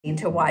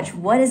To watch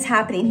what is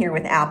happening here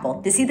with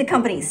Apple, to see the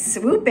company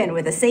swoop in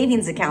with a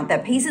savings account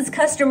that pays its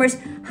customers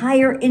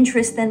higher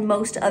interest than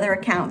most other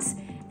accounts.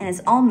 And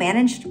it's all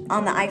managed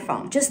on the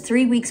iPhone. Just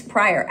 3 weeks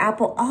prior,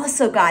 Apple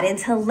also got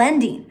into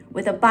lending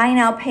with a buy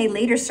now, pay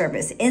later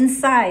service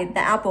inside the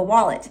Apple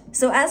Wallet.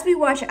 So as we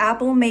watch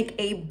Apple make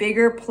a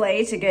bigger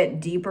play to get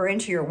deeper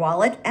into your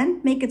wallet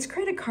and make its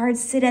credit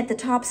cards sit at the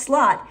top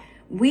slot,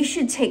 we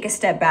should take a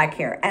step back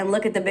here and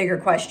look at the bigger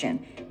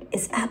question.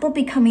 Is Apple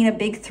becoming a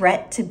big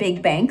threat to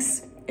big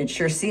banks? It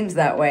sure seems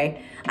that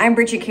way. I'm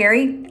Bridget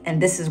Carey,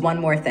 and this is One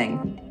More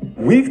Thing.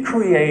 We've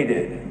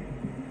created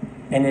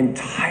an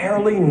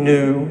entirely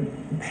new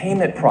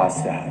payment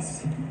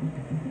process,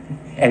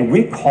 and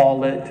we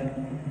call it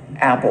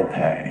Apple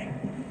Pay.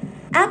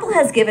 Apple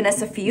has given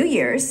us a few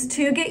years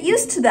to get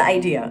used to the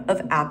idea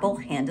of Apple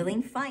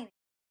handling finance.